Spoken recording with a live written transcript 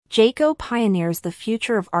Jayco pioneers the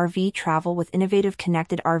future of RV travel with innovative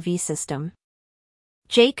connected RV system.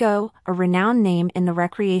 Jayco, a renowned name in the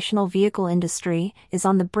recreational vehicle industry, is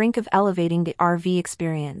on the brink of elevating the RV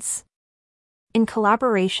experience. In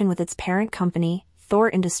collaboration with its parent company, Thor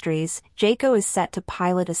Industries, Jayco is set to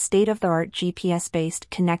pilot a state-of-the-art GPS-based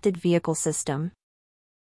connected vehicle system.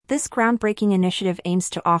 This groundbreaking initiative aims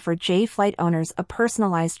to offer J-Flight owners a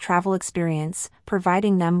personalized travel experience,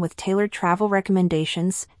 providing them with tailored travel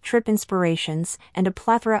recommendations, trip inspirations, and a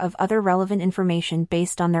plethora of other relevant information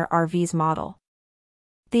based on their RV's model.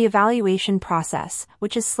 The evaluation process,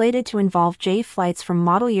 which is slated to involve J-Flights from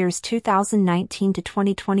model years 2019 to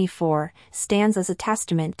 2024, stands as a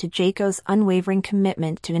testament to Jayco's unwavering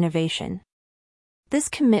commitment to innovation. This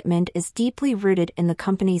commitment is deeply rooted in the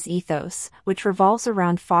company's ethos, which revolves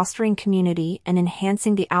around fostering community and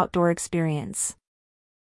enhancing the outdoor experience.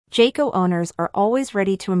 Jayco owners are always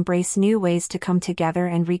ready to embrace new ways to come together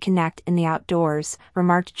and reconnect in the outdoors,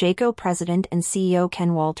 remarked Jayco President and CEO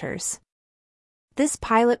Ken Walters. This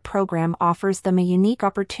pilot program offers them a unique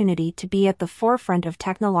opportunity to be at the forefront of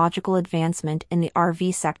technological advancement in the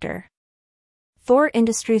RV sector. Thor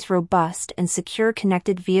Industries' robust and secure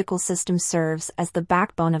connected vehicle system serves as the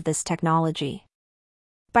backbone of this technology.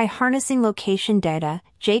 By harnessing location data,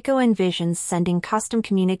 Jayco envisions sending custom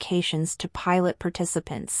communications to pilot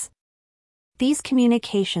participants. These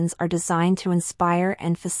communications are designed to inspire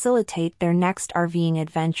and facilitate their next RVing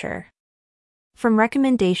adventure. From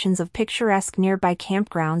recommendations of picturesque nearby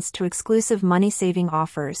campgrounds to exclusive money-saving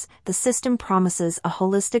offers, the system promises a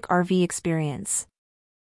holistic RV experience.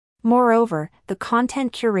 Moreover, the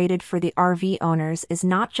content curated for the RV owners is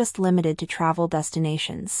not just limited to travel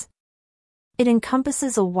destinations. It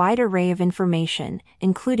encompasses a wide array of information,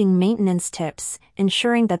 including maintenance tips,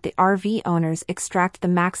 ensuring that the RV owners extract the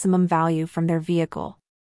maximum value from their vehicle.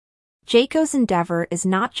 Jayco's endeavor is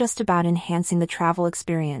not just about enhancing the travel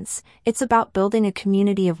experience, it's about building a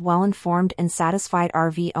community of well-informed and satisfied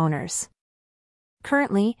RV owners.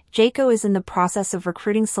 Currently, Jayco is in the process of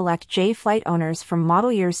recruiting select J-Flight owners from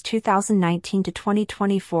model years 2019 to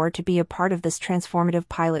 2024 to be a part of this transformative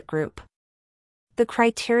pilot group. The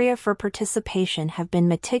criteria for participation have been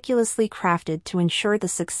meticulously crafted to ensure the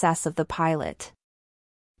success of the pilot.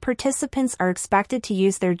 Participants are expected to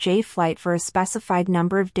use their J-Flight for a specified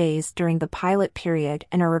number of days during the pilot period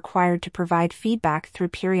and are required to provide feedback through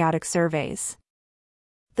periodic surveys.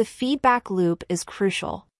 The feedback loop is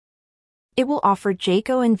crucial. It will offer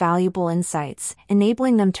Jayco invaluable insights,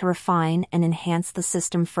 enabling them to refine and enhance the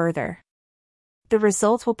system further. The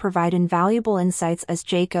results will provide invaluable insights as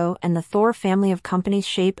Jayco and the Thor family of companies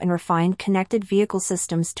shape and refine connected vehicle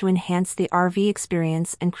systems to enhance the RV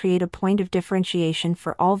experience and create a point of differentiation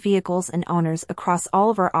for all vehicles and owners across all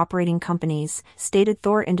of our operating companies, stated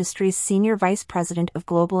Thor Industries Senior Vice President of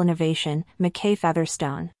Global Innovation, McKay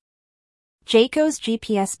Featherstone. Jayco's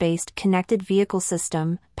GPS-based connected vehicle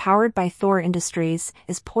system, powered by Thor Industries,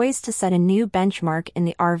 is poised to set a new benchmark in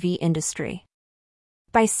the RV industry.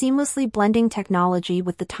 By seamlessly blending technology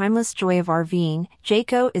with the timeless joy of RVing,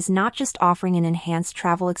 Jayco is not just offering an enhanced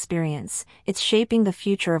travel experience, it's shaping the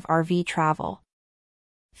future of RV travel.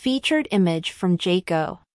 Featured image from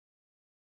Jayco.